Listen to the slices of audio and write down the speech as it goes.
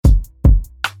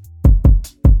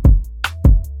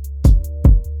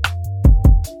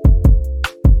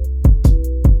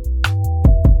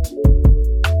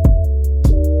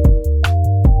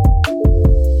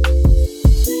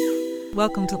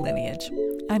welcome to Lineage.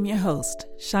 I'm your host,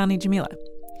 Shani Jamila.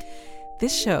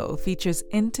 This show features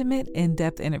intimate,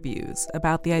 in-depth interviews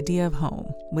about the idea of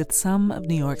home with some of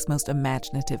New York's most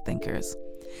imaginative thinkers.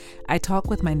 I talk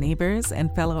with my neighbors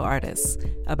and fellow artists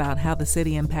about how the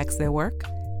city impacts their work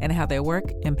and how their work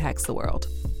impacts the world.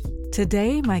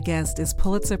 Today, my guest is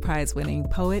Pulitzer Prize-winning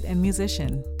poet and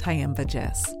musician Tyehimba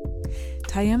Jess.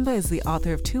 Tyehimba is the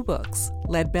author of 2 books,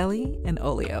 Lead Belly and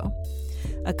Olio.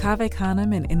 A Cave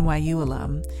Canem and NYU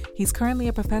alum, he's currently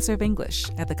a professor of English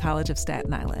at the College of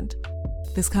Staten Island.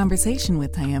 This conversation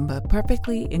with Tyehimba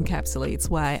perfectly encapsulates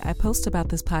why I post about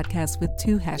this podcast with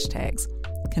 2 hashtags,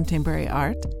 contemporary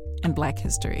art and Black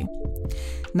history.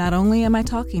 Not only am I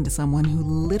talking to someone who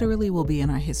literally will be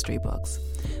in our history books,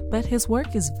 but his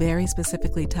work is very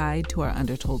specifically tied to our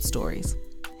undertold stories.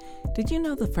 Did you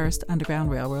know the first Underground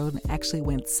Railroad actually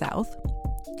went south?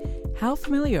 How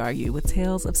familiar are you with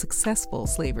tales of successful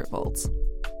slave revolts?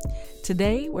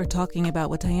 Today, we're talking about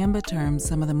what Tyehimba terms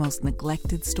some of the most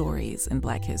neglected stories in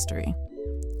Black history.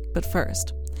 But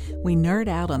first, we nerd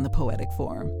out on the poetic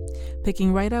form,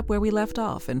 picking right up where we left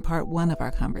off in part 1 of our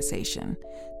conversation,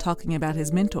 talking about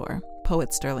his mentor,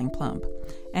 poet Sterling Plump,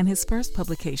 and his first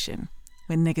publication,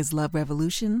 When Niggas Love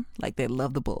Revolution Like They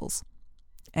Love the Bulls.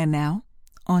 And now,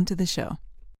 on to the show.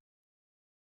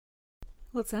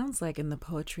 Well, it sounds like in the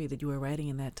poetry that you were writing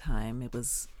in that time, it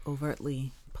was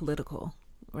overtly political,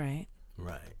 right?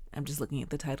 Right. I'm just looking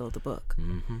at the title of the book.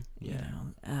 Mm-hmm. Yeah.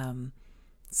 You know?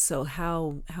 So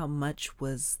how much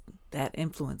was that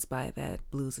influenced by that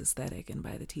blues aesthetic and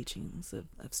by the teachings of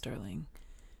Sterling?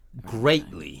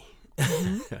 Greatly.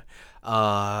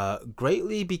 Mm-hmm.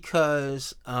 Greatly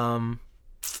because,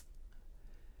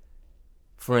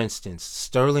 for instance,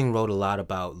 Sterling wrote a lot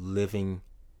about living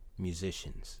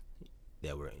musicians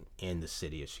that were in the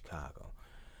city of Chicago.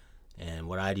 And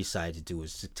what I decided to do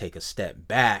was to take a step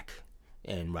back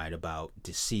and write about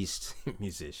deceased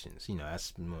musicians. You know,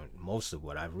 that's most of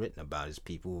what I've written about is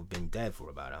people who've been dead for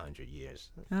about 100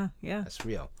 years. Yeah. That's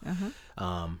real.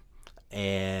 Uh-huh.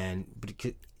 And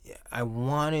because I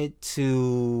wanted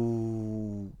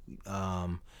to,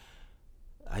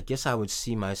 I guess I would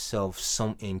see myself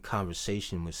in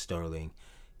conversation with Sterling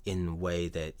in the way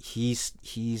that I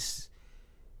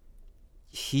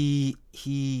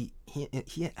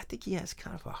think he has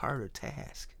kind of a harder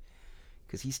task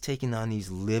because he's taking on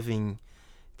these living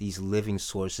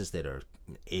sources that are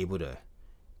able to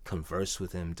converse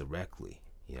with him directly.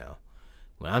 You know,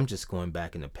 when I'm just going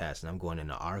back in the past and I'm going in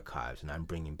the archives and I'm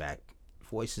bringing back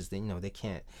voices that they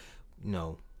can't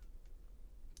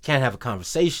have a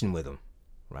conversation with them,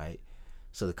 right?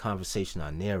 So the conversation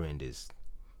on their end is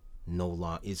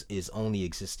is only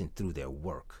existent through their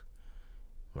work,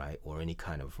 right, or any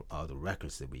kind of other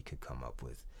records that we could come up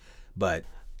with. But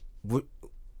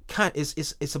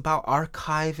it's about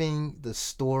archiving the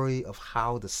story of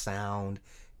how the sound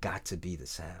got to be the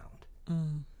sound.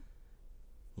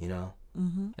 You know?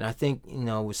 Mm-hmm. And I think,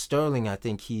 with Sterling, I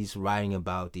think he's writing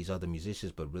about these other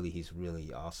musicians, but really he's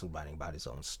really also writing about his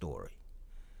own story.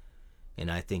 And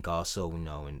I think also,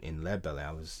 in Lead Belly,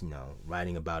 I was,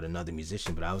 writing about another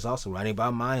musician, but I was also writing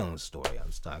about my own story. I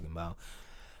was talking about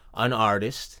an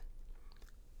artist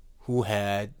who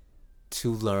had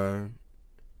to learn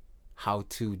how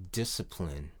to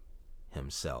discipline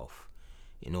himself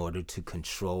in order to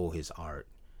control his art,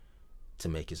 to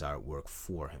make his art work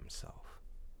for himself.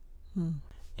 And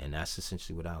that's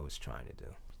essentially what I was trying to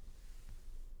do.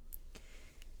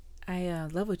 I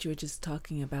love what you were just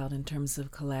talking about in terms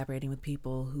of collaborating with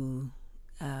people who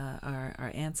are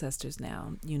our ancestors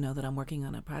now. You know that I'm working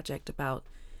on a project about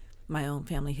my own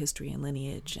family history and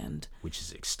lineage, and which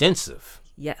is extensive.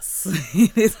 Yes,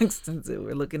 it is extensive.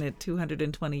 We're looking at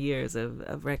 220 years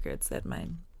of records that my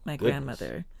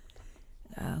grandmother,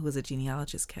 who was a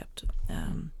genealogist, kept.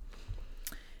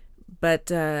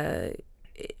 But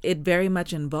it very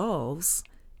much involves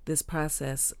this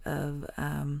process of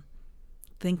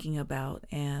thinking about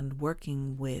and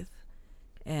working with,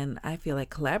 and I feel like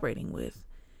collaborating with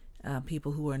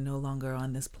people who are no longer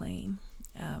on this plane.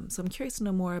 So I'm curious to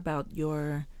know more about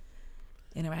your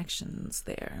interactions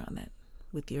there on that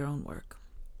with your own work.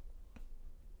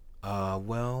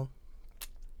 Well,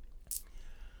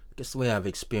 I guess the way I've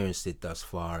experienced it thus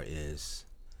far is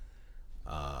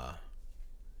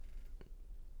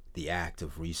the act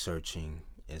of researching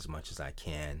as much as I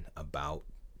can about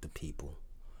the people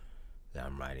that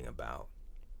I'm writing about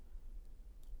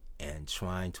and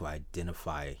trying to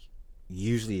identify.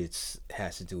 Usually it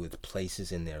has to do with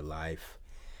places in their life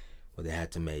where they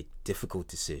had to make difficult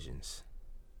decisions.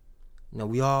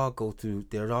 We all go through,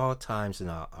 there are all times in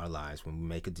our lives when we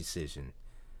make a decision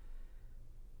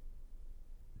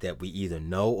that we either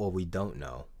know or we don't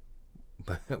know,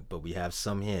 but we have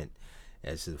some hint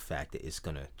as to the fact that it's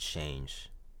going to change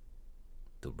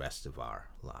the rest of our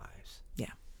lives.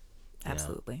 Yeah,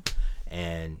 absolutely.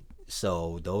 And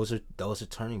so those are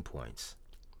turning points.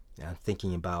 And I'm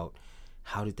thinking about,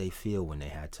 how did they feel when they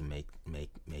had to make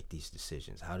these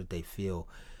decisions? How did they feel?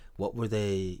 What were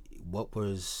the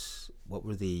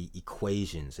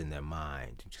equations in their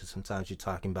mind? Because sometimes you're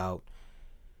talking about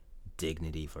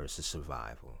dignity versus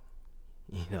survival.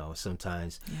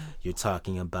 Sometimes you're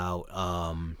talking about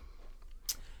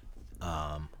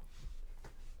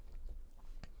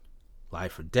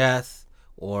life or death,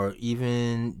 or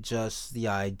even just the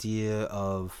idea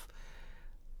of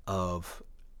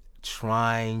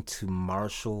trying to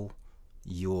marshal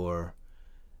your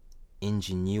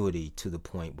ingenuity to the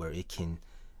point where it can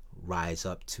rise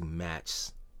up to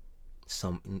match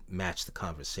the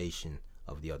conversation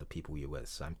of the other people you're with.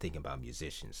 So I'm thinking about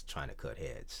musicians trying to cut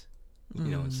heads. You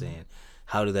know what I'm saying?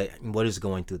 What is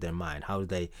going through their mind? How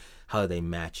do they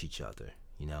match each other?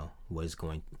 What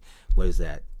does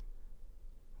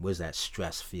that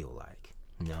stress feel like?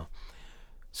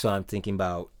 So I'm thinking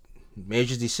about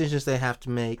major decisions they have to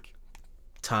make,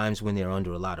 times when they're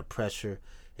under a lot of pressure,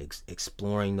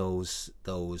 exploring those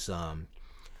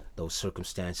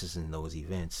circumstances and those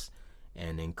events,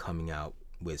 and then coming out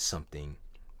with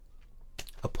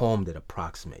a poem that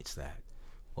approximates that,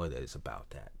 or that is about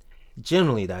that.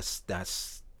 Generally, that's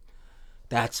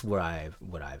what I've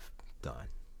done.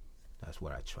 That's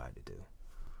what I try to do.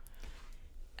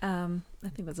 I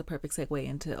think that's a perfect segue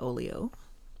into Oleo.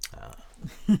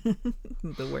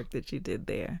 The work that you did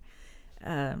there.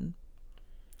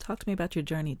 Talk to me about your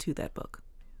journey to that book.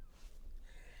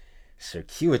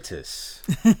 Circuitous.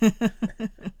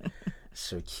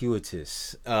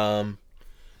 Circuitous.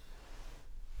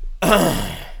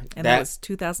 And that was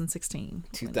 2016.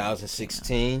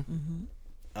 2016.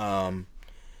 Mm-hmm.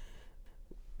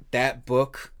 That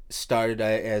book started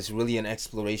as really an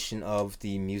exploration of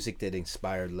the music that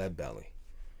inspired Lead Belly.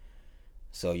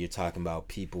 So you're talking about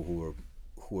people who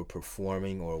were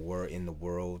performing or were in the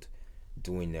world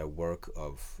doing their work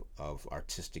of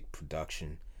artistic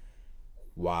production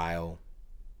while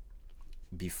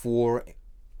before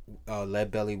Lead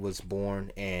Belly was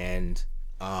born, and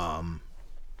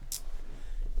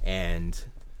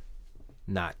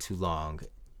not too long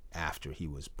after he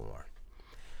was born.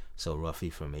 So roughly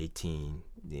from the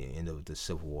end of the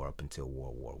Civil War up until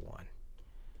World War I.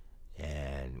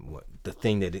 And the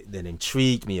thing that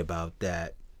intrigued me about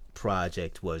that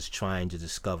project was trying to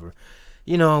discover,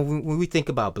 when we think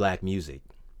about black music,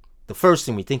 the first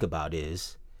thing we think about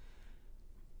is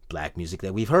black music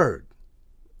that we've heard.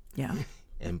 Yeah.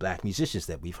 And black musicians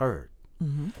that we've heard.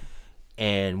 Mm-hmm.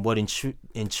 And what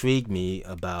intrigued me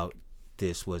about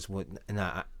this is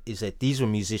that these were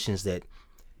musicians that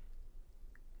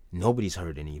nobody's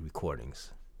heard any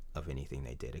recordings of anything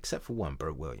they did, except for one,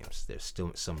 Bert Williams. There's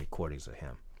still some recordings of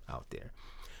him out there.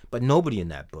 But nobody in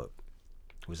that book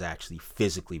was actually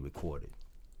physically recorded.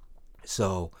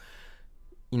 So,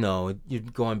 you're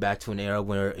going back to an era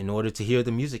where in order to hear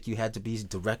the music, you had to be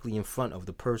directly in front of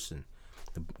the person.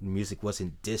 The music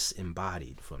wasn't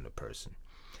disembodied from the person.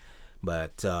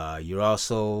 But you're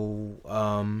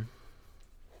also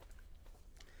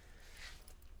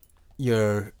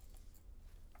you're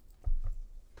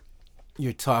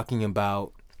talking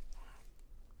about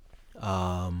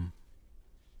a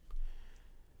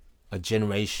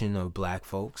generation of black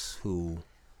folks who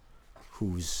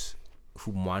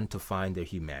want to find their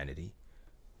humanity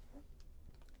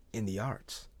in the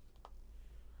arts,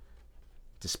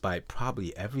 despite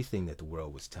probably everything that the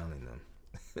world was telling them,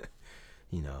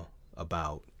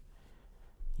 about,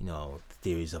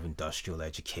 theories of industrial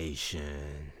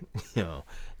education,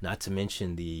 not to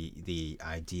mention the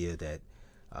idea that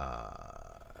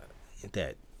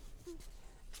that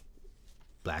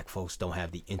black folks don't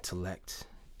have the intellect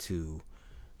to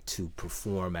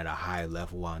perform at a high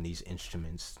level on these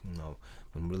instruments,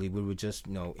 when really we were just,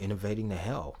 innovating the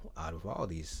hell out of all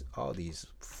these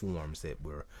forms that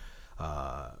were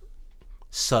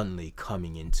suddenly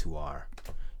coming into our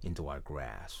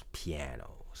grasp.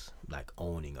 Pianos, like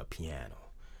owning a piano,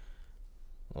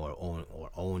 or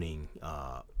owning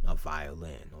a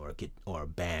violin, or a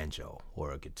banjo,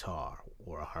 or a guitar,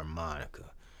 or a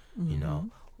harmonica. Mm-hmm.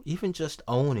 Even just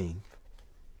owning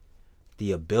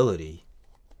the ability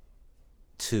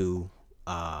to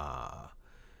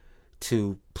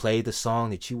play the song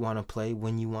that you want to play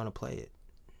when you want to play it,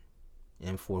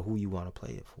 and for who you want to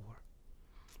play it for.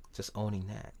 Just owning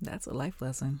that. That's a life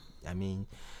lesson. I mean,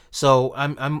 so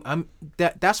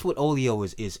that's what Oleo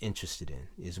is interested in,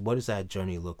 is what does that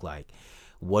journey look like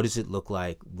what does it look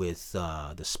like with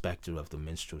the specter of the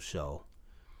minstrel show,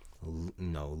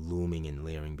 looming and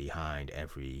leering behind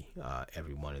every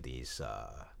one of these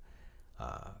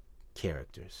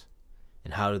characters,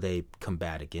 and how do they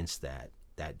combat against that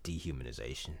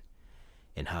dehumanization,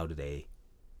 and how do they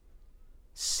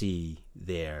see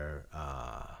their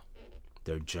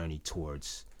journey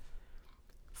towards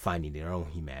finding their own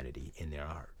humanity in their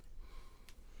art.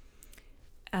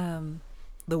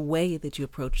 The way that you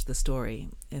approach the story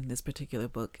in this particular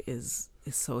book is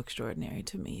so extraordinary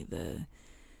to me. The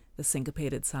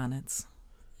syncopated sonnets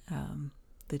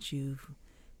that you've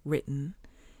written,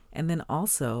 and then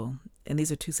also, and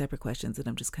these are two separate questions that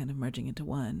I'm just kind of merging into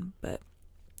one, but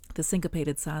the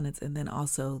syncopated sonnets, and then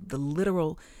also the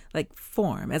literal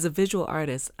form. As a visual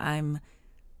artist, I'm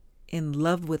in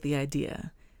love with the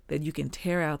idea that you can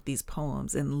tear out these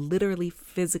poems and literally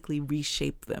physically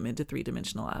reshape them into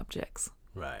three-dimensional objects.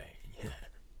 Right.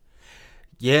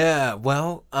 Yeah.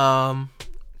 Well,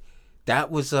 that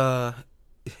was I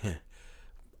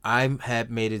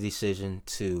had made a decision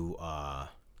to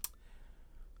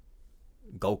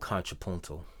go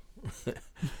contrapuntal.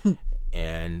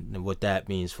 And what that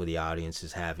means for the audience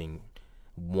is having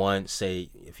one, say,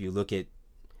 if you look at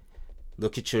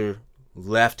your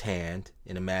left hand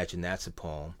and imagine that's a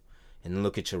poem, and then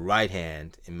look at your right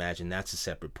hand, imagine that's a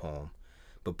separate poem,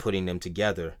 but putting them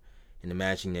together and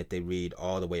imagine that they read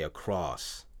all the way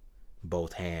across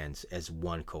both hands as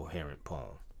one coherent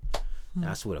poem.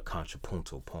 That's what a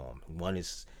contrapuntal poem. One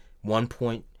is one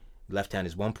point, left hand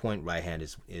is one point, right hand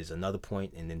is another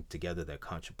point, and then together they're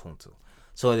contrapuntal.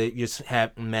 So that you're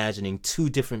imagining two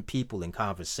different people in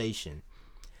conversation,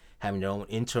 having their own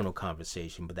internal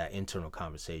conversation, but that internal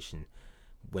conversation,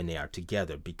 when they are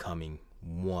together, becoming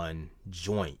one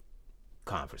joint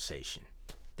conversation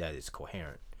that is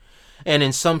coherent. And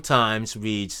then sometimes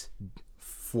reads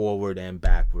forward and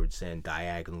backwards and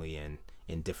diagonally and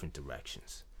in different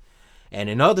directions. And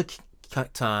in other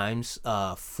times,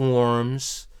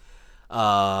 forms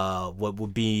what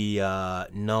would be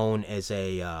known as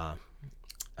a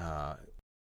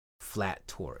flat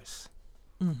torus,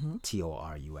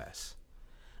 Torus,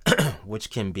 which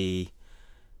can be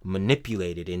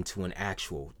manipulated into an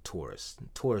actual torus.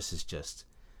 Torus is just,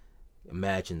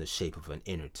 imagine the shape of an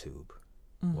inner tube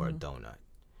or a donut,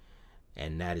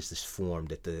 and that is this form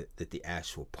that the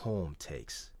actual poem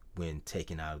takes when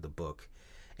taken out of the book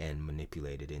and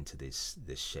manipulated into this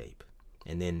shape,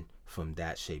 and then from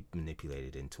that shape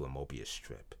manipulated into a Mobius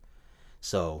strip.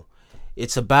 So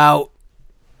it's about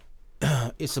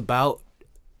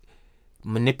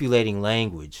manipulating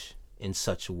language in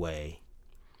such a way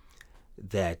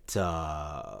that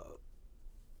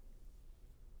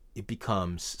it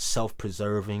becomes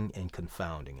self-preserving and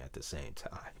confounding at the same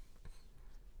time.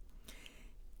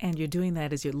 And you're doing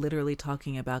that as you're literally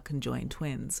talking about conjoined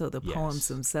twins, so the poems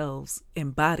themselves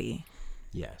embody.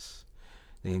 Yes.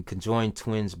 Then Conjoined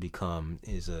Twins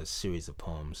is a series of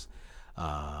poems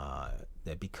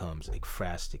that becomes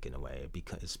ekphrastic in a way. It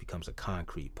becomes a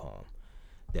concrete poem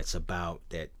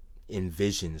that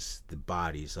envisions the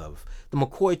bodies of the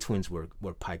McCoy twins were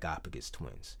Pygopagus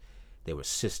twins. They were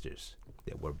sisters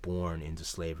that were born into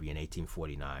slavery in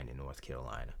 1849 in North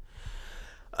Carolina.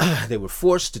 They were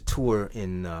forced to tour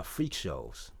in freak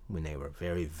shows when they were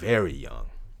very, very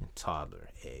young, toddler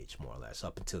age, more or less,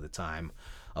 up until the time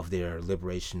of their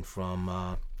liberation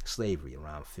from slavery,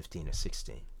 around 15 or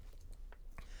 16.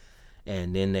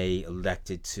 And then they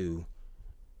elected to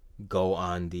go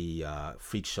on the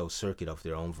freak show circuit of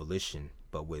their own volition,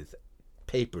 but with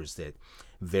papers that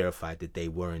verified that they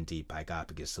were indeed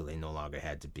Pygopagus, so they no longer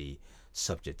had to be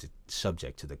subject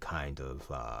to the kind of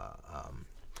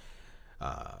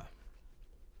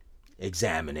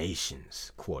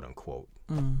examinations, quote unquote,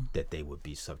 that they would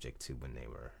be subject to when they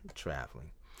were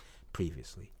traveling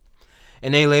previously.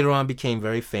 And they later on became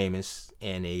very famous,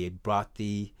 and they brought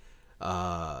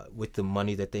with the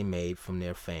money that they made from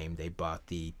their fame, they bought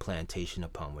the plantation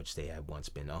upon which they had once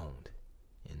been owned.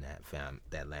 And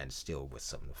that land is still with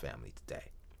some of the family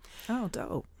today. Oh,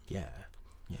 dope. Yeah.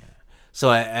 So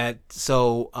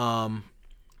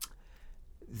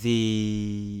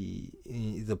the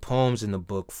poems in the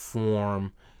book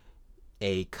form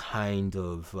a kind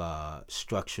of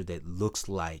structure that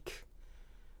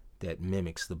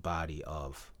mimics the body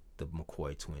of the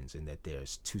McCoy twins, in that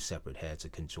there's two separate heads, a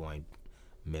conjoined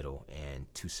middle, and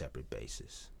two separate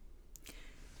bases.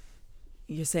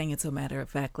 You're saying it so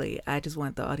matter-of-factly. I just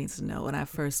want the audience to know, when I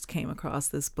first came across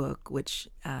this book, which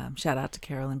shout out to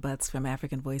Carolyn Butts from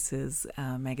African Voices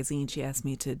magazine, she asked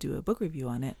me to do a book review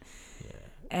on it. Yeah.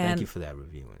 And thank you for that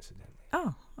review, incidentally.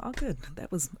 Oh, all good.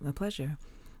 That was a pleasure.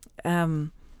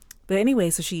 But anyway,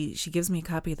 so she gives me a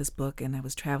copy of this book, and I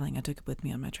was traveling. I took it with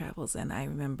me on my travels, and I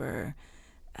remember,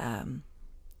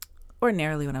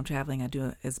 ordinarily when I'm traveling, I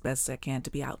do as best I can to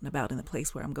be out and about in the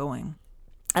place where I'm going.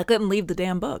 I couldn't leave the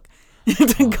damn book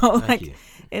to go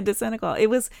into Senegal. It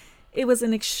was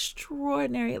an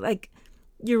extraordinary, like,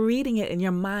 you're reading it and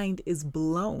your mind is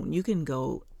blown. You can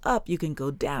go up, you can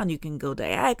go down, you can go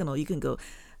diagonal, you can go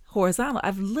horizontal.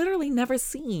 I've literally never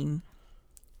seen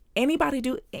anybody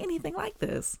do anything like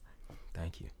this.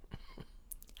 Thank you.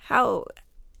 How?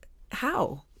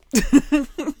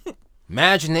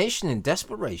 Imagination and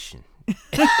desperation.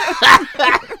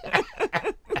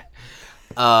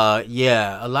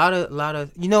 Yeah, a lot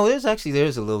of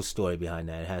there's a little story behind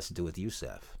that. It has to do with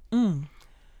Yusef.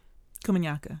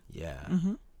 Komunyakaa. Yeah.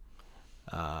 Mm-hmm.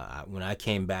 When I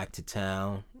came back to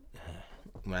town,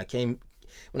 when I came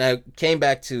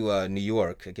back to New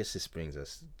York, I guess this brings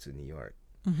us to New York.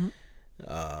 Mm-hmm.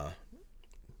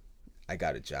 I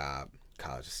got a job,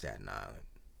 College of Staten Island,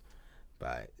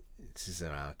 but this is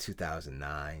around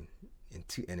 2009, and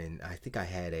then I think I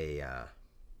had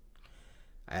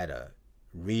a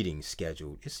reading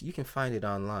scheduled. You can find it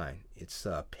online. It's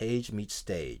Page Meets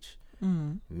Stage.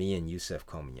 Mm-hmm. Me and Yusef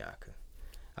Komunyakaa.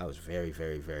 I was very,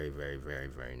 very, very, very, very,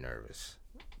 very nervous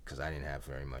because I didn't have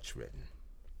very much written,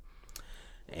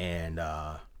 and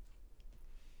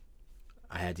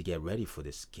I had to get ready for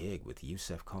this gig with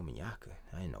Yusef Komunyakaa.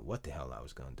 I didn't know what the hell I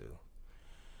was going to do.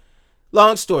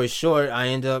 Long story short, I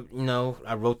ended up,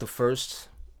 I wrote the first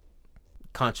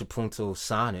contrapuntal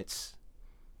sonnets,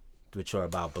 which are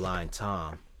about Blind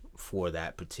Tom, for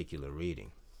that particular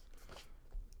reading.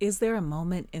 Is there a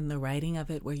moment in the writing of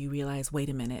it where you realize, wait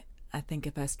a minute, I think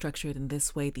if I structure it in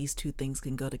this way, these two things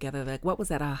can go together? Like, what was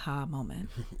that aha moment?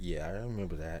 Yeah, I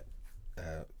remember that.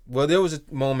 Well, there was a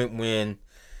moment when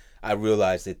I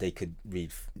realized that they could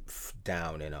read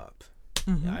down and up.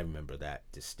 Mm-hmm. I remember that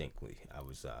distinctly. I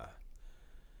was,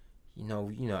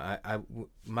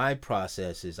 my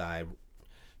process is I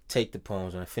take the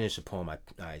poems. When I finish a poem,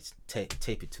 I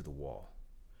tape it to the wall.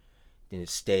 Then it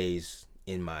stays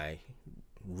in my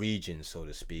region, so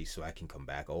to speak, so I can come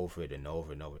back over it and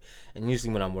over and over. And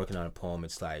usually when I'm working on a poem,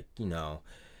 it's like,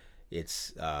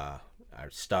 it's I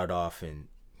start off in,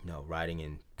 writing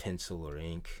in pencil or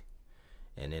ink.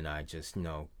 And then I just,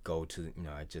 go to,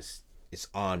 it's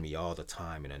on me all the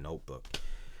time in a notebook.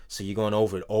 So you're going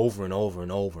over it over and over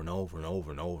and over and over and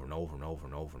over and over and over and over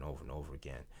and over and over and over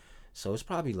again. So it's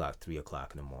probably like 3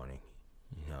 o'clock in the morning,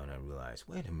 and I realize,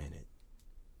 wait a minute.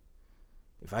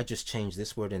 If I just change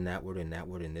this word and that word and that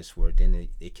word and this word, then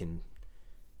it can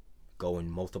go in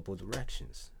multiple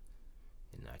directions.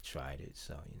 And I tried it,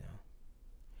 so,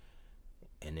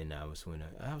 And then I was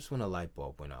when a light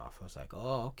bulb went off. I was like,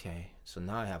 oh, okay. So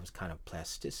now I have this kind of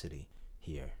plasticity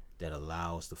here that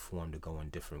allows the form to go in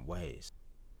different ways.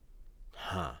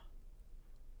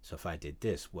 So if I did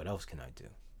this, what else can I do?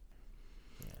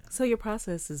 Yeah. So your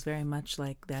process is very much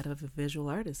like that of a visual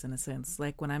artist in a sense.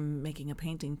 Like when I'm making a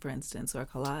painting, for instance, or a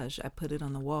collage, I put it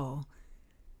on the wall,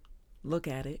 look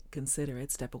at it, consider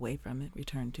it, step away from it,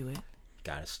 return to it.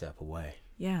 Gotta step away.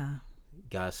 Yeah.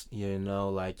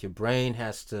 Like your brain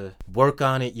has to work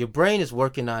on it. Your brain is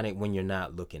working on it when you're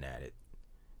not looking at it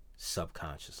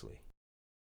subconsciously.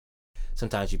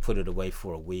 Sometimes you put it away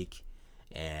for a week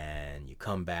and you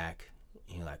come back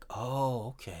and you're like, oh,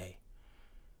 okay.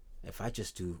 If I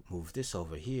just move this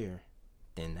over here,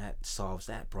 then that solves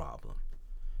that problem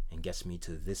and gets me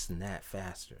to this and that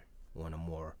faster or in a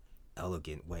more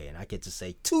elegant way. And I get to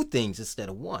say 2 things instead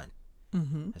of 1.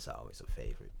 Mm-hmm. That's always a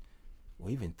favorite. Or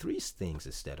even 3 things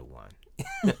instead of 1.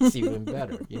 That's even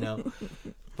better,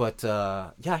 But,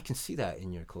 I can see that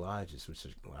in your collages, which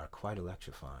are quite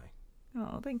electrifying.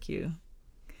 Oh, thank you.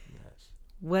 Yes.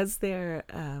 Was there,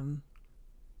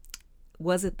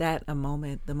 was it that the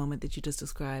moment that you just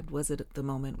described, was it the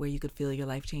moment where you could feel your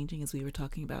life changing, as we were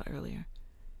talking about earlier?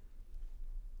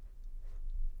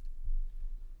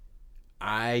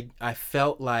 I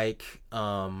felt like,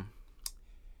 oh,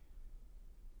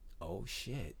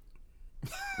 shit.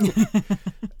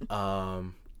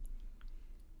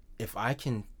 If I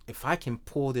can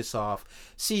pull this off.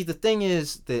 See, the thing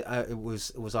is that it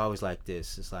was always like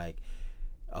this. It's like,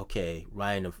 okay,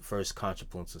 writing the first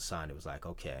contrapuntal sonnet, it was like,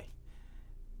 okay,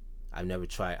 I've never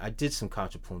tried. I did some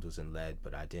contrapuntals in lead,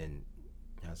 but I didn't.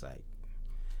 I was like,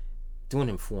 doing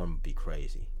it in form would be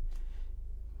crazy.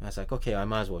 I was like, okay, I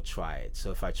might as well try it.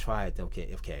 So if I try it, then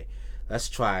okay, let's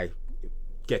try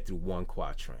get through 1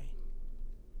 quatrain.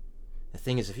 The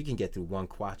thing is, if you can get through 1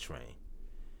 quatrain,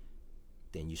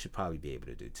 then you should probably be able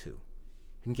to do 2. If you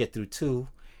can get through 2,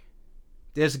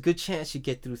 there's a good chance you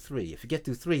get through 3. If you get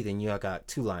through 3, then you got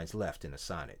 2 lines left in a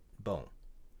sonnet. Boom.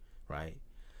 Right?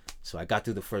 So I got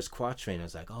through the first quatrain. I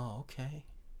was like, oh, okay.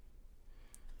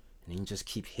 And then you just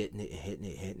keep hitting it and hitting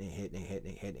it, hitting it, hitting it,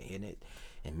 hitting it, hitting it, hitting it.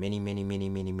 And many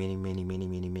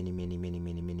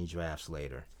drafts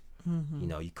later, you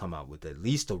know, you come out with at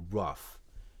least a rough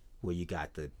where you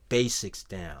got the basics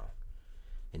down.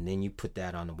 And then you put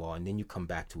that on the wall, and then you come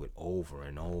back to it over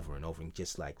and over and over, and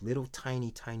just like little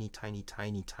tiny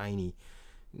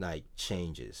like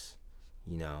changes,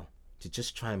 you know, to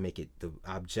just try and make it. The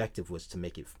objective was to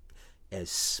make it as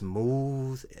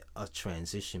smooth a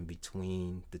transition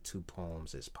between the two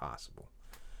poems as possible,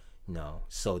 you know,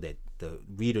 so that the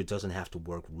reader doesn't have to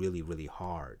work really, really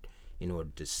hard in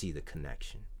order to see the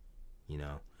connection, you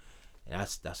know. And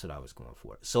that's what I was going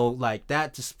for. So like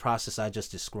that just process I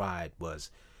just described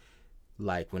was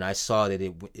like when I saw that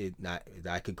that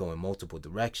I could go in multiple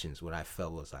directions. What I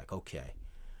felt was like, okay,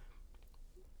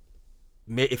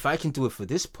 if I can do it for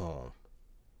this poem,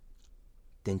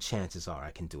 then chances are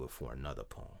I can do it for another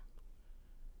poem.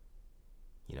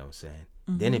 You know what I'm saying?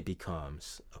 Mm-hmm. Then it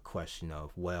becomes a question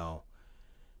of, well,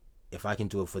 if I can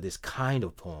do it for this kind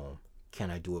of poem, can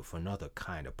I do it for another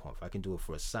kind of poem? If I can do it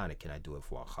for a sonnet, can I do it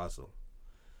for a hustle?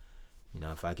 You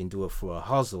know, if I can do it for a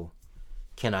hustle,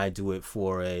 can I do it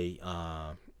for a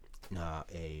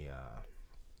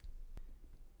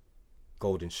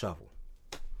golden shovel?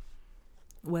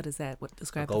 What is that? What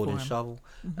describe the golden form? Shovel?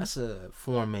 Mm-hmm. That's a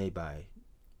form made by,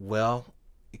 well,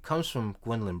 it comes from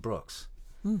Gwendolyn Brooks.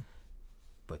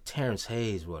 But Terrence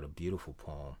Hayes wrote a beautiful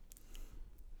poem.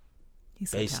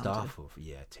 He's so based talented. off of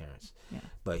Terrence. Yeah.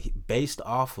 But based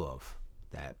off of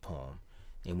that poem,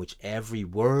 in which every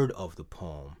word of the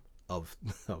poem of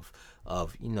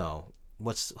you know,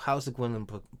 how's the Gwendolyn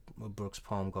Brooks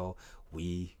poem go?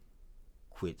 We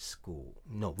quit school.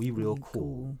 No, we real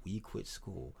cool. We quit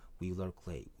school. We lurk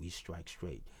late. We strike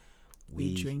straight.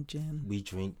 We drink gin. We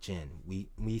drink gin. We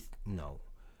no.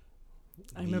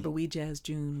 I remember we jazz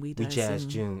June. We jazz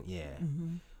June. Yeah.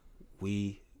 Mm-hmm.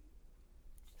 We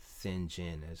thin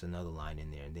gin. There's another line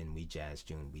in there, and then we jazz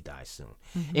June. We die soon.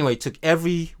 Mm-hmm. Anyway, took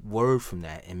every word from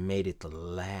that and made it the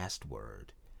last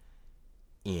word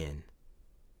in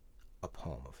a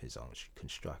poem of his own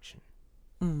construction.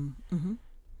 Mm-hmm.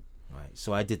 Right.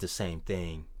 So I did the same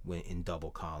thing in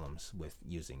double columns with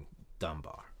using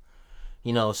Dunbar.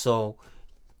 You know, so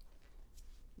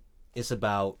it's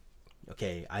about,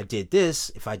 okay, I did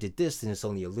this. If I did this, then it's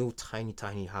only a little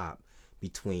tiny hop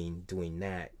between doing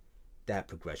that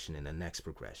progression and the next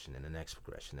progression and the next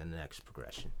progression and the next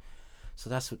progression. So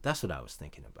that's what I was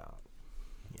thinking about.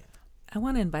 Yeah. I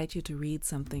want to invite you to read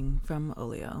something from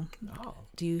Olio. Oh.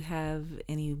 Do you have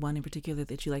any one in particular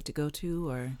that you like to go to,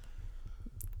 or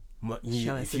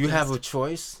if you have a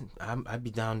choice, I'd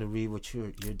be down to read what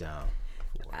you're down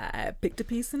for. I picked a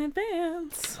piece in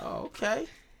advance. Oh, okay.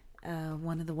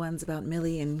 One of the ones about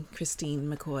Millie and Christine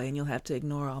McCoy, and you'll have to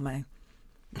ignore all my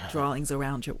drawings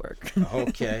around your work.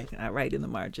 Okay. I write in the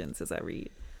margins as I read.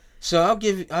 So I'll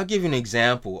give you an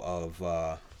example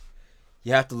of.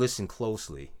 You have to listen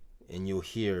closely, and you'll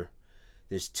hear.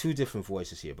 There's two different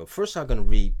voices here, but first I'm going to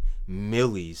read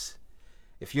Millie's.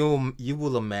 If you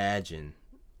will imagine,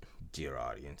 dear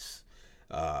audience,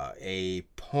 a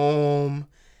poem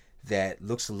that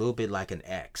looks a little bit like an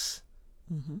X.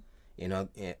 Mm-hmm. You know,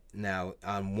 now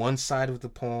on one side of the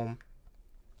poem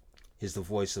is the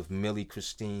voice of Millie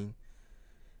McCoy,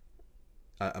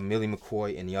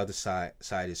 and the other side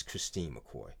is Christine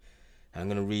McCoy. I'm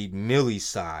going to read Millie's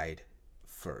side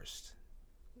first,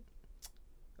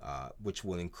 which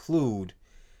will include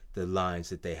the lines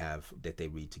that they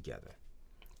read together.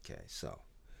 Okay, so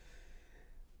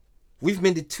we've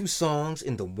mended two songs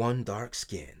into one dark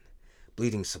skin.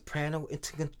 Bleeding soprano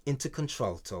into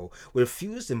contralto, we're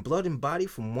fused in blood and body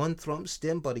from one thrum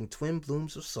stem, budding twin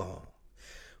blooms of song.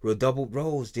 Redoubled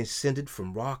rose descended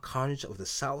from raw carnage of the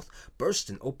South, burst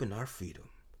and open our freedom.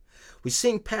 We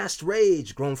sing past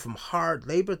rage, grown from hard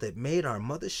labor that made our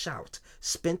mothers shout,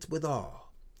 spent with awe.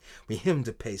 We hymn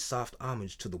to pay soft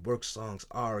homage to the work song's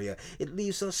aria. It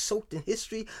leaves us soaked in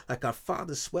history like our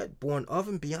father's sweat, born of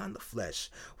and beyond the flesh.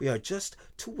 We are just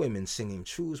two women singing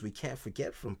truths we can't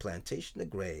forget from plantation to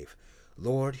grave.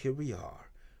 Lord, here we are,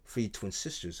 free twin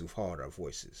sisters who've hauled our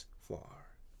voices far.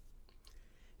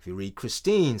 If you read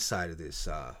Christine's side of this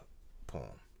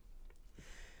poem.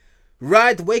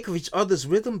 Ride the wake of each other's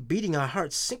rhythm, beating our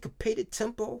hearts' syncopated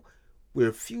tempo.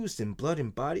 We're fused in blood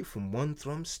and body from one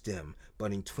thrum stem,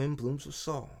 budding twin blooms of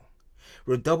song.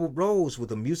 Redoubled rose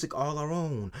with a music all our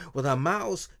own, with our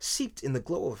mouths seeped in the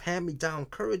glow of hand-me-down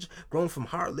courage, grown from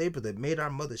hard labor that made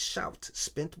our mothers shout,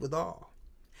 spent with awe.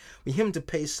 We hymn to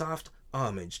pay soft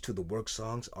homage to the work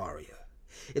song's aria.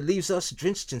 It leaves us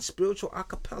drenched in spiritual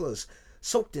acapellas,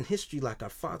 soaked in history like our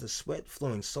father's sweat,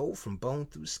 flowing soul from bone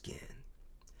through skin.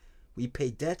 We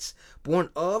pay debts born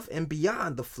of and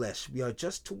beyond the flesh. We are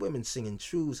just two women singing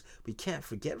truths we can't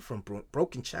forget, from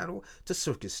broken chattel to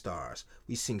circus stars.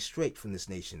 We sing straight from this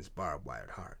nation's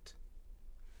barbed-wired heart.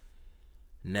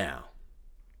 Now,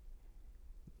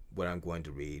 what I'm going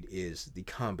to read is the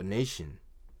combination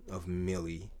of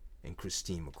Millie and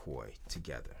Christine McCoy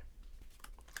together.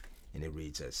 And it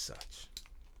reads as such.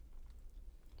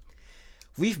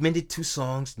 We've mended two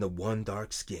songs into one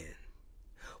dark skin.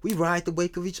 We ride the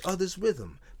wake of each other's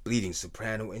rhythm, bleeding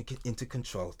soprano into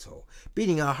contralto,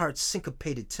 beating our heart's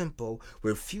syncopated tempo.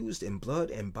 We're fused in blood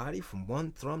and body from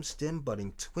one thrum stem,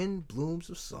 budding twin blooms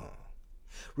of song.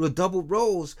 We're a double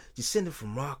rose descended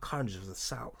from raw carnage of the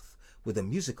South, with a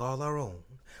music all our own.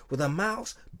 With our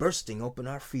mouths bursting open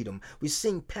our freedom, we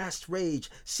sing past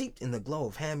rage, seeped in the glow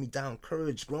of hand-me-down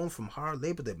courage, grown from hard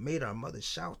labor that made our mothers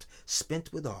shout,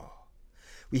 spent with awe.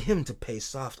 We hymn to pay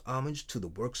soft homage to the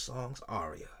work song's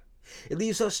aria. It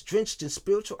leaves us drenched in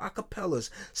spiritual acapellas,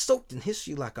 soaked in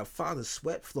history like our father's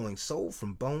sweat, flowing soul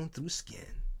from bone through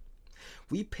skin.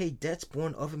 We pay debts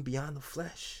born of and beyond the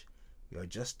flesh. We are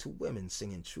just two women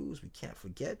singing truths we can't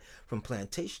forget, from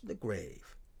plantation to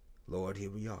grave. Lord, here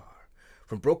we are.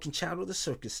 From broken chattel to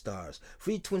circus stars,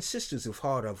 free twin sisters who've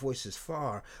hauled our voices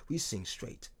far, we sing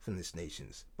straight from this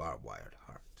nation's barbed-wired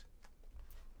heart.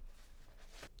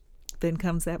 Then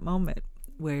comes that moment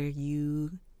where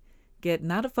you get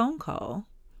not a phone call,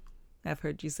 I've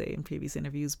heard you say in previous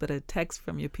interviews, but a text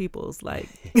from your peoples. Like,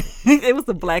 it was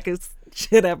the blackest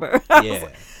shit ever. Yeah.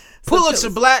 Pulitzer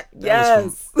Black. That yes.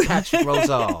 was from Patrick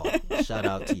Rosal. Shout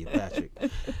out to you, Patrick.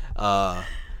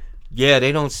 Yeah,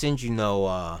 they don't send you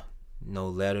no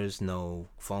letters, no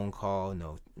phone call,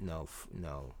 no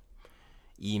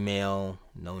email,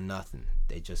 no nothing.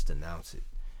 They just announce it.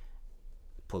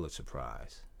 Pulitzer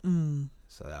Prize.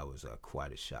 So that was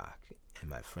quite a shock. And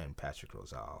my friend Patrick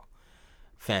Rosal,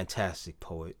 fantastic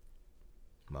poet,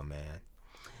 my man,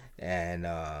 and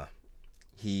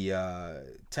he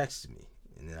texted me,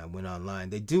 and then I went online.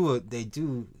 They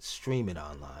do stream it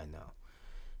online now.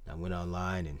 And I went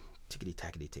online and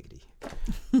tickety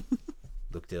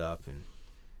looked it up, and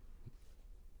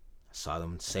I saw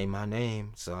them say my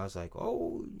name. So I was like,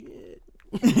 oh yeah,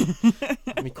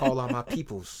 let me call on my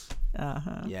peoples.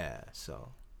 Yeah, so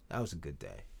that was a good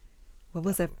day. What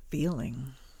was that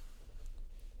feeling?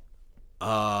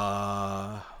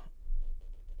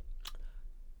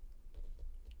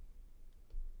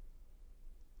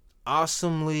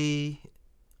 Awesomely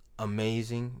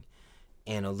amazing,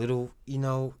 and a little,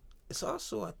 it's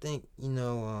also, I think,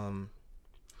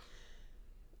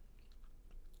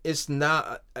 it's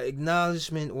not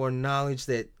acknowledgement or knowledge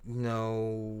that,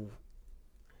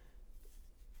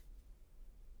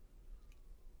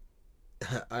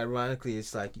 ironically,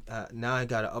 it's like now I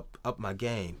gotta up my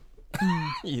game.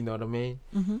 You know what I mean?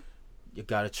 Mm-hmm. You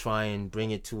gotta try and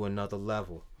bring it to another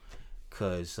level,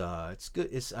 cause it's good.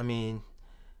 It's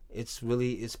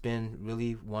been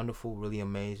really wonderful, really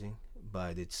amazing.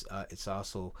 But it's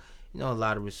also a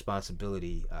lot of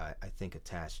responsibility I think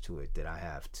attached to it that I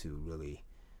have to really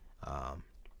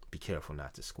be careful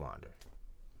not to squander.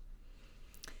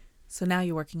 So now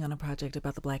you're working on a project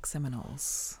about the Black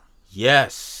Seminoles.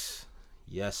 Yes,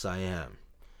 I am.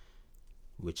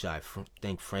 Which I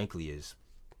think, frankly, is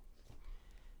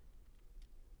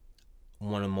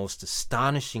one of the most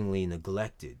astonishingly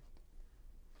neglected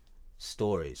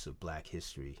stories of Black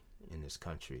history in this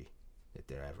country that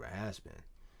there ever has been.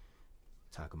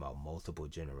 Talking about multiple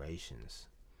generations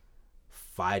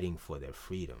fighting for their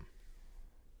freedom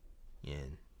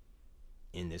in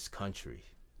this country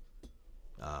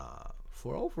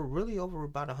for over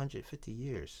about 150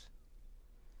 years.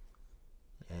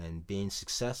 And being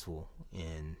successful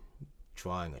in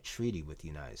drawing a treaty with the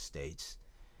United States,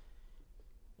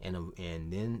 and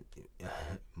then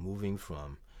moving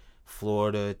from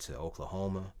Florida to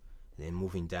Oklahoma, then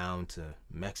moving down to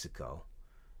Mexico,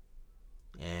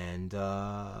 and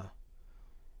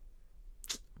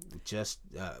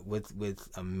with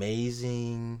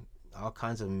amazing, all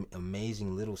kinds of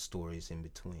amazing little stories in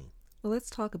between. Well,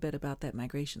 let's talk a bit about that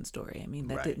migration story. I mean,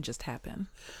 that didn't just happen.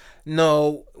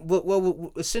 No,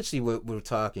 well, essentially what we're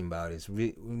talking about is,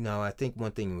 I think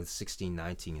one thing with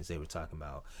 1619 is they were talking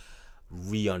about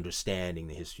re-understanding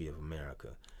the history of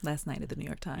America. Last night at the New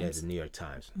York Times. Yeah, the New York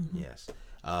Times, yes.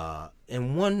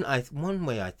 And one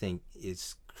way I think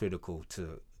is critical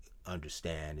to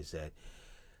understand is that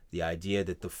the idea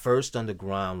that the first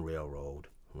Underground Railroad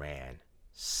ran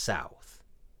south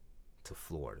to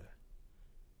Florida.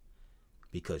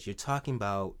 Because you're talking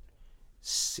about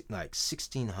like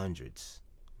 1600s,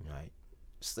 right?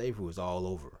 Slavery was all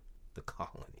over the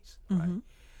colonies, right? Mm-hmm.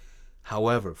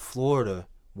 However, Florida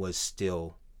was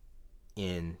still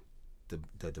in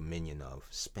the dominion of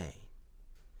Spain.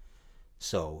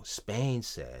 So Spain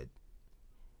said,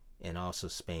 and also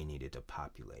Spain needed to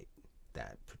populate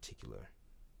that particular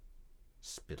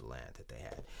spit of land that they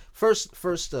had.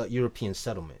 First European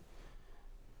settlement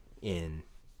in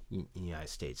the United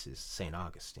States is St.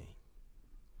 Augustine.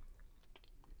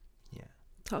 Yeah.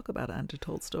 Talk about an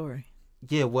undertold story.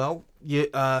 Yeah, well,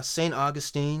 St.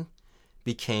 Augustine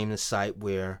became the site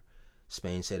where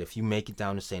Spain said, if you make it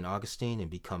down to St. Augustine and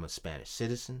become a Spanish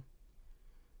citizen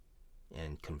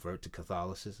and convert to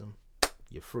Catholicism,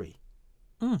 you're free.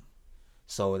 Mm.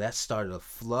 So that started a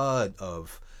flood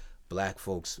of black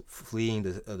folks fleeing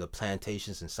the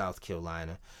plantations in South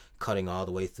Carolina, cutting all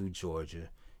the way through Georgia,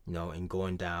 and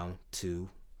going down to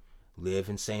live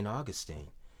in St. Augustine,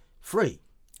 free.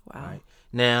 Wow. Right?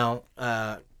 Now,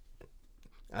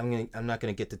 I'm not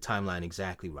gonna get the timeline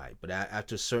exactly right, but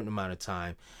after a certain amount of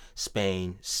time,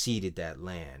 Spain ceded that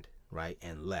land, right,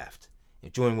 and left.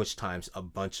 And during which times a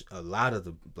lot of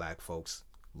the black folks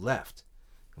left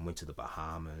and went to the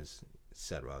Bahamas,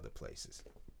 etc., other places.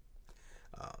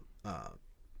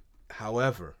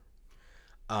 However,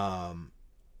 some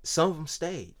of them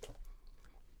stayed,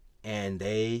 and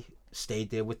they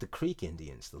stayed there with the Creek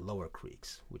Indians, the lower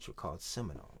Creeks, which were called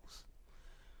Seminoles.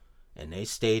 And they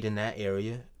stayed in that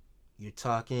area. You're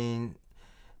talking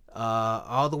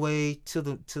all the way to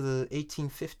the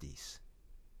 1850s,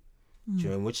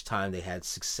 during which time they had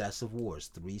successive wars,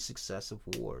 3 successive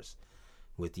wars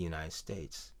with the United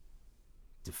States,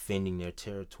 defending their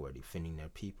territory, defending their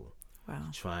people. Wow.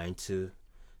 Trying to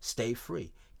stay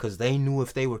free, because they knew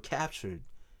if they were captured,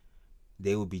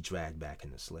 they would be dragged back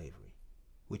into slavery,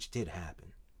 which did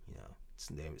happen.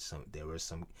 There were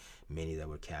many that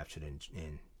were captured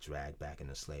and dragged back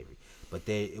into slavery. But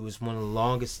it was one of the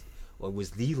longest, or it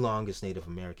was the longest Native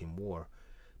American war,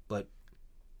 but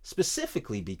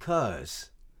specifically because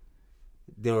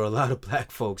there were a lot of black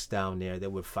folks down there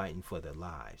that were fighting for their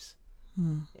lives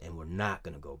and were not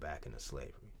going to go back into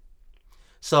slavery.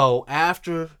 So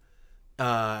after,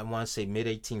 I want to say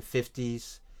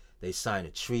mid-1850s, they signed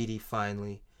a treaty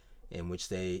finally, in which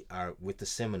they are, with the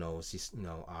Seminoles,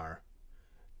 are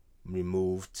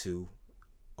removed to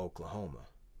Oklahoma.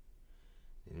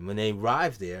 And when they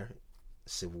arrived there,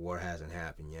 Civil War hasn't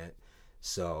happened yet,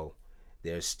 so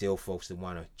there's still folks that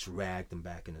want to drag them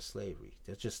back into slavery.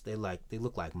 They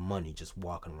look like money just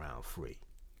walking around free.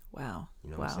 Wow.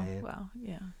 You know what I'm saying? Wow.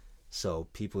 Yeah. So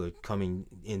people are coming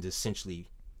in to essentially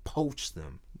poach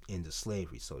them into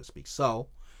slavery, so to speak. So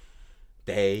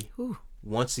they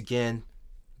once again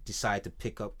decide to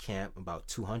pick up camp, about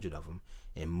 200 of them,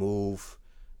 and move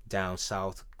down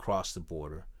south, cross the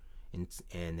border,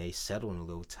 and they settle in a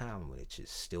little town which is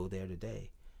still there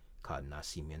today, called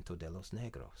Nacimiento de los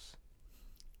Negros.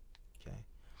 Okay.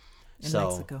 In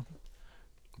Mexico.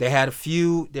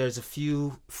 There's a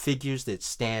few figures that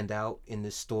stand out in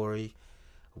this story.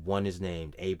 One is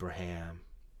named Abraham,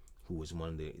 who was one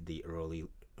of the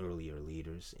earlier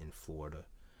leaders in Florida.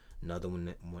 Another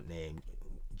one named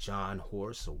John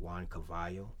Horse or Juan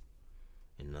Cavallo.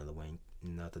 And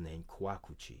another named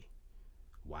Coacuchi,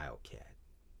 Wildcat.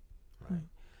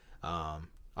 Right.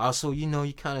 Also,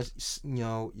 you kind of,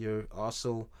 you're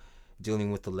also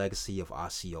dealing with the legacy of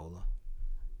Osceola,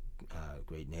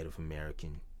 great Native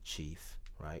American chief,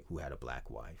 right, who had a black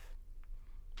wife.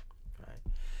 Right.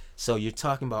 So you're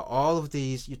talking about all of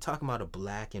these. You're talking about a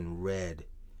black and red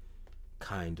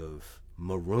kind of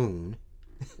maroon.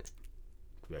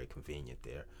 Very convenient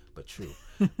there, but true.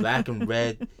 Black and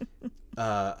red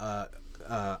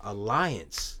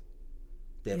alliance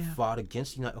that fought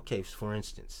against United. Okay, for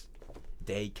instance,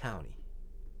 Dade County.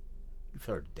 You've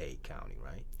heard of Dade County,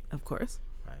 right? Of course.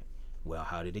 Right. Well,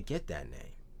 how did it get that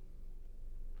name?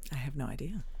 I have no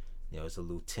idea. There was a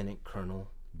Lieutenant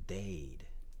Colonel Dade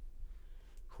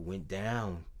who went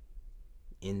down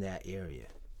in that area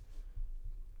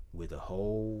with a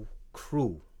whole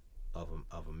crew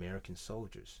of American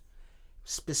soldiers,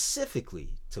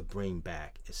 specifically to bring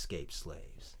back escaped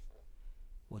slaves.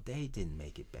 Well, Dade didn't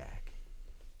make it back,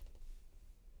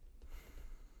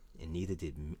 and neither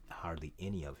did hardly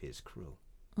any of his crew.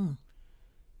 And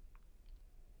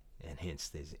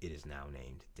hence it is now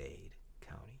named Dade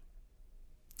County.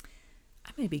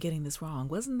 I may be getting this wrong.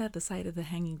 Wasn't that the site of the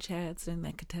hanging chads in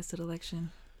that contested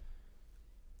election?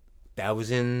 That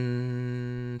was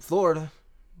in Florida.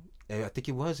 I think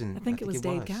it was in. I think it was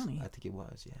Dade County. I think it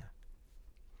was. Yeah.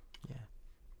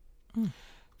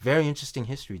 Very interesting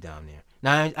history down there.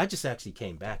 Now I just actually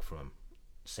came back from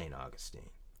St. Augustine.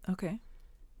 Okay.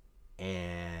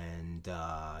 And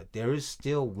there is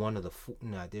still one of the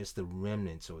there's the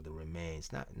remnants or the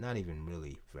remains, not even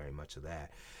really very much of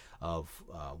that, of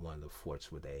one of the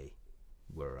forts where they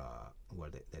were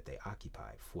that they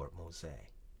occupied, Fort Mose,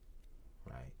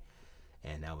 right?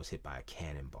 And that was hit by a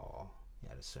cannonball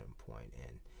at a certain point,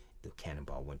 and the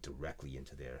cannonball went directly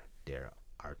into their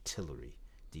artillery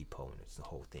depot, and the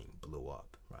whole thing blew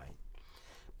up, right?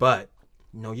 But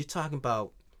you're talking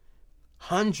about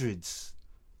hundreds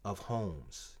of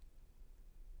homes,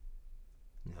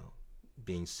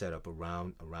 being set up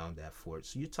around that fort.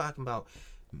 So you're talking about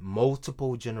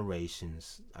multiple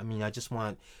generations. I mean, I just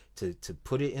want to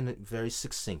put it in it very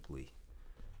succinctly.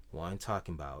 What I'm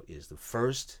talking about is the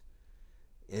first,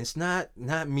 and it's not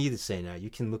me to say now. You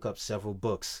can look up several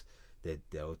books that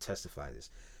will testify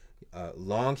this.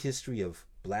 Long history of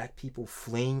black people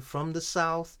fleeing from the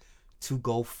South to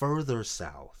go further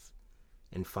south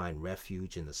and find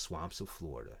refuge in the swamps of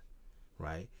Florida,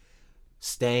 right?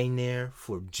 Staying there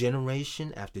for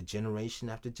generation after generation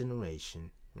after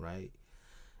generation, right?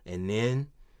 And then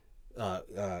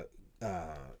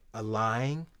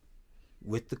allying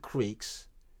with the Creeks,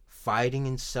 fighting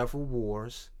in several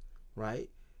wars, right?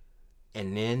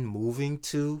 And then moving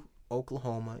to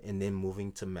Oklahoma, and then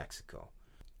moving to Mexico.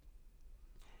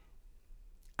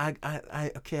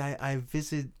 I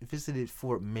visited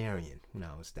Fort Marion when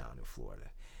I was down in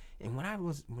Florida, and when I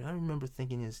remember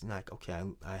thinking is like, okay,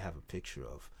 I have a picture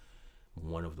of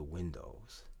one of the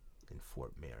windows in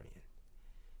Fort Marion,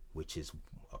 which is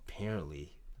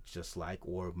apparently just like,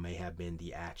 or may have been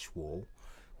the actual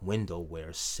window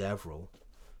where several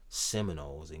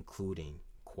Seminoles, including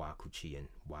Kwakuchi and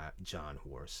John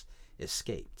Horse,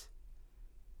 escaped.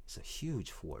 It's a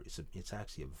huge fort. It's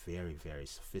actually a very, very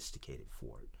sophisticated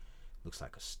fort. Looks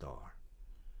like a star.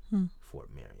 Fort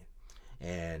Marion.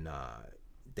 And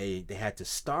they had to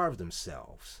starve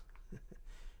themselves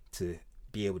to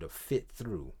be able to fit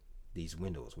through these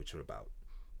windows, which are about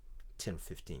 10 or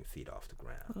 15 feet off the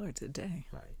ground. Lord, today.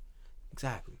 Right.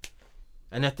 Exactly.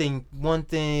 And I think one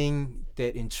thing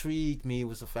that intrigued me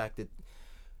was the fact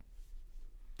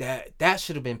that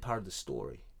should have been part of the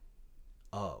story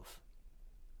of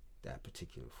that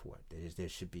particular fort. There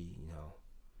should be,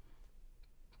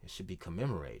 it should be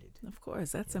commemorated. Of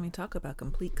course, that's, talk about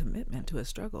complete commitment to a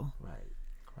struggle. Right.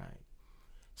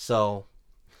 So,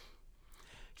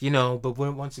 but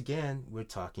once again, we're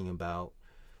talking about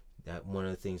that one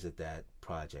of the things that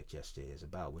project yesterday is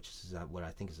about, which is what I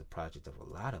think is a project of a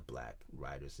lot of black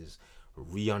writers, is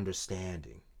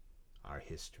re-understanding our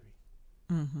history.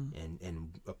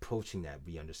 And approaching that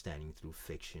re-understanding through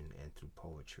fiction and through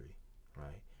poetry,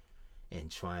 right? And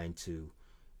trying to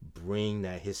bring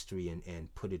that history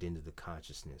and put it into the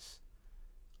consciousness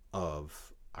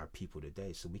of our people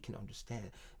today so we can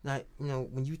understand. Now,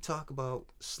 when you talk about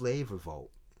slave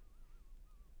revolt,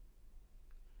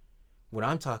 what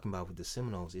I'm talking about with the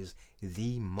Seminoles is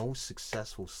the most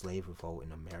successful slave revolt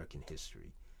in American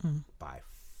history by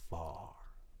far.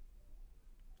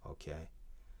 Okay?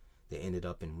 They ended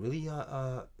up in really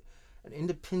an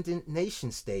independent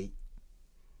nation state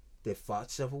that fought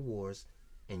several wars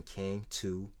and came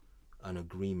to an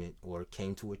agreement or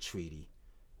came to a treaty,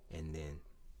 and then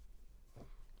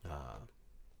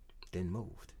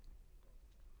moved.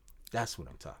 That's what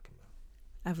I'm talking about.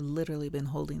 I've literally been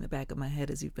holding the back of my head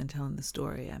as you've been telling the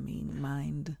story. I mean,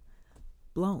 mind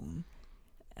blown.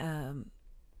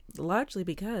 Largely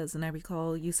because, and I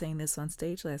recall you saying this on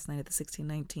stage last night at the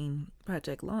 1619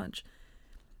 Project launch,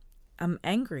 I'm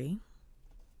angry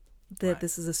that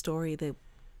this is a story that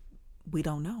we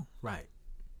don't know. Right.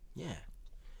 Yeah.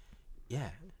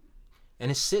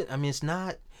 And it's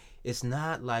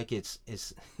not like it's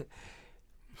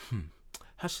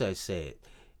how should I say it?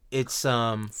 It's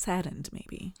saddened,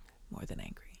 maybe more than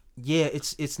angry. Yeah,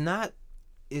 it's not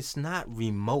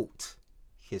remote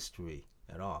history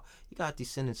at all. You got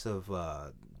descendants of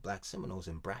black Seminoles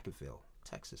in Brackettville,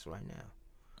 Texas right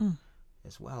now.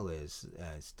 As well as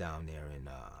down there in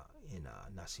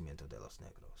Nacimiento de los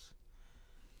Negros.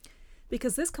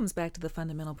 Because this comes back to the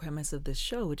fundamental premise of this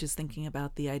show, which is thinking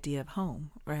about the idea of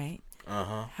home, right?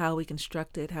 How we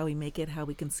construct it, how we make it, how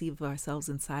we conceive of ourselves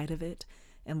inside of it,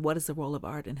 and what is the role of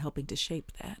art in helping to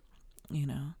shape that,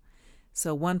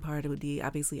 So one part would be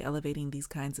obviously elevating these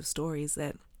kinds of stories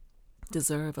that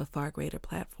deserve a far greater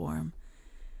platform.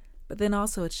 But then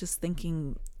also it's just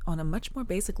thinking on a much more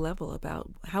basic level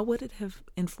about how would it have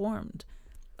informed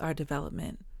our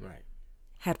development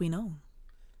had we known?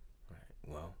 Right.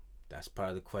 Well, that's part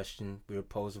of the question we're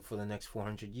posing for the next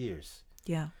 400 years.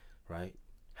 Yeah. Right?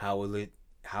 How will it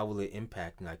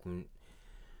impact, like when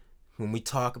when we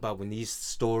talk about, when these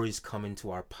stories come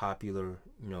into our popular,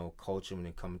 culture, when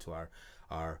they come into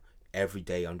our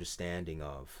everyday understanding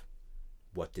of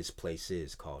what this place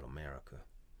is called America,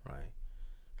 right?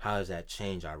 How does that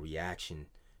change our reaction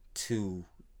to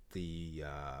the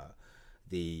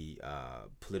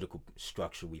political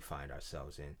structure we find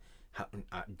ourselves in? How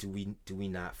do we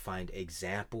not find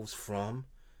examples from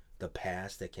the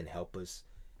past that can help us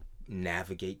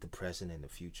navigate the present and the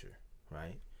future,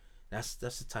 right? That's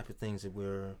the type of things that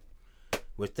we're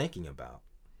thinking about,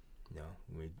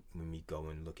 when we go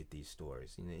and look at these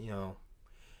stories.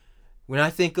 When I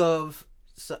think of,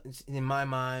 in my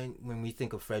mind, when we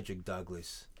think of Frederick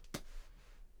Douglass,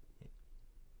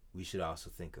 we should also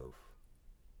think of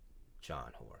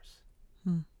John Horace.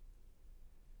 In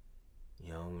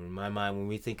my mind, when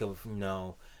we think of,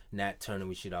 Nat Turner,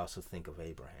 we should also think of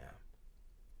Abraham.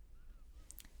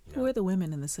 Who are the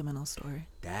women in the Seminole story?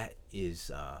 That is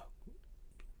a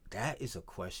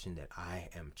question that I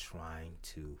am trying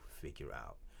to figure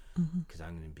out, because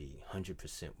I'm going to be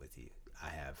 100% with you. I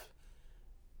have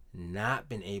not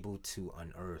been able to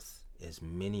unearth as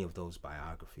many of those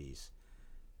biographies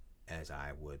as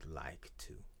I would like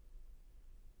to.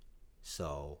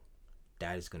 So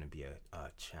that is going to be a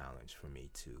challenge for me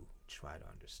to try to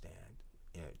understand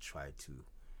and try to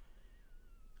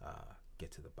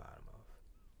get to the bottom of.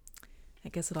 I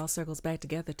guess it all circles back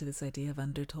together to this idea of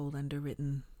undertold,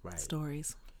 underwritten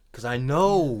stories. Because I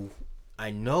know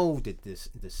that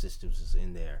the systems is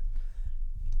in there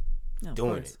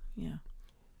doing it. Yeah.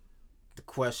 The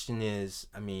question is,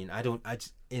 in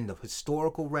the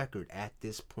historical record at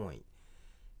this point,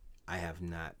 I have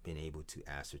not been able to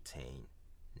ascertain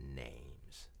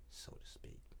names, so to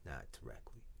speak, not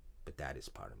directly, but that is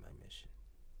part of my mission.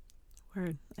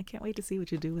 Word. I can't wait to see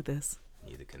what you do with this.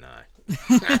 Neither can I.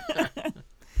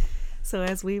 So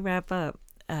as we wrap up,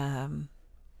 I've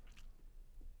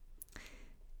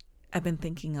been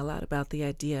thinking a lot about the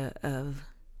idea of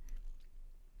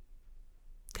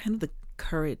kind of the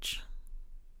courage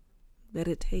that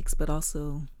it takes, but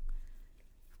also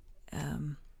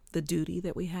the duty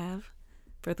that we have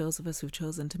for those of us who've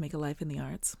chosen to make a life in the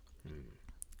arts.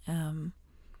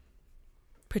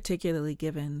 Particularly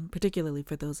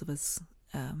for those of us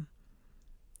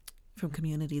from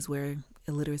communities where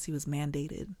illiteracy was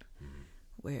mandated,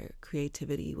 where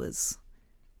creativity was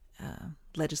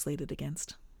legislated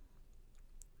against.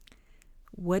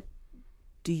 How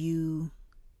do you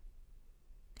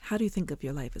think of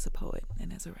your life as a poet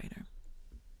and as a writer?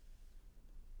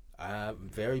 I'm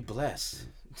very blessed,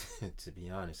 to be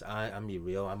honest. I'm be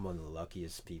real. I'm one of the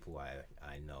luckiest people I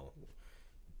know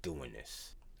doing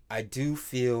this. I do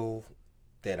feel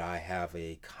that I have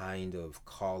a kind of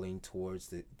calling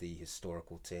towards the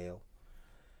historical tale,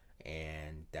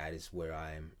 and that is where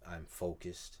I'm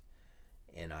focused,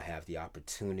 and I have the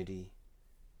opportunity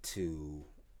to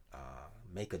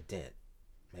make a dent,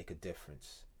 make a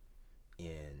difference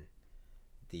in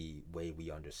the way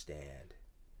we understand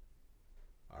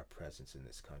our presence in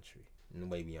this country, and the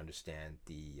way we understand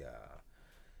the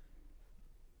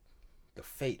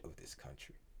fate of this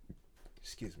country.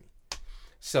 Excuse me.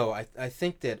 So I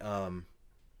think that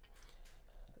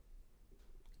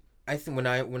when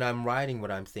I'm writing,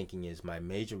 what I'm thinking is my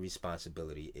major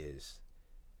responsibility is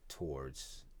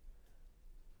towards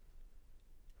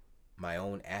my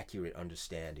own accurate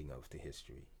understanding of the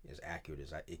history, as accurate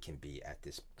as it can be at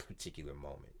this particular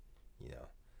moment,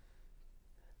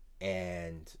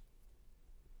 and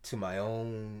to my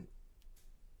own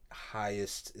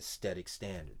highest aesthetic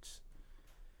standards.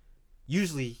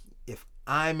 Usually, if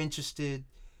I'm interested,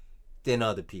 then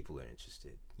other people are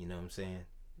interested. You know what I'm saying?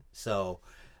 So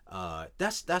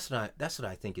that's what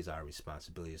I think is our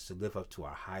responsibility, is to live up to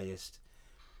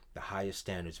the highest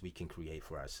standards we can create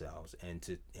for ourselves, and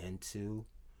to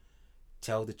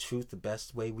tell the truth the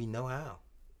best way we know how.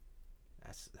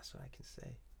 That's what I can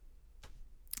say.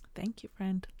 Thank you,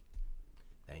 friend.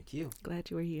 Thank you. Glad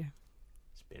you were here.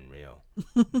 It's been real.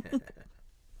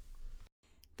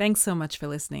 Thanks so much for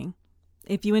listening.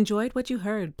 If you enjoyed what you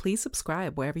heard, please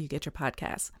subscribe wherever you get your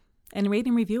podcasts and rate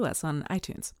and review us on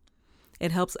iTunes.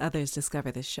 It helps others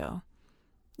discover this show.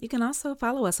 You can also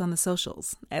follow us on the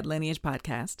socials at Lineage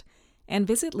Podcast and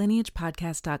visit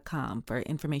lineagepodcast.com for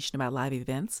information about live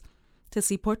events, to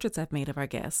see portraits I've made of our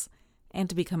guests, and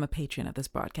to become a patron of this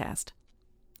broadcast.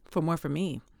 For more from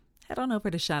me, head on over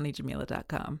to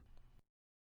ShaniJamila.com.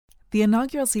 The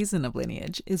inaugural season of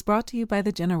Lineage is brought to you by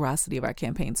the generosity of our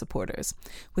campaign supporters,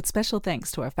 with special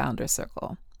thanks to our Founders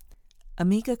Circle.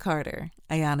 Amika Carter,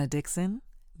 Ayana Dixon,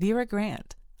 Vera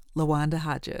Grant, LaWanda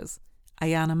Hodges,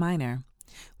 Ayana Minor,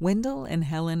 Wendell and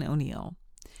Helen O'Neill,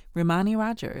 Rimani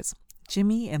Rogers,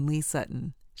 Jimmy and Lee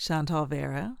Sutton, Chantal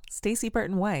Vera, Stacey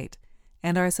Burton White,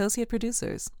 and our associate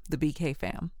producers, the BK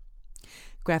Fam.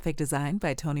 Graphic design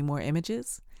by Tony Moore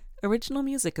Images. Original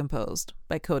music composed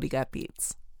by Cody Got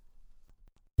Beats.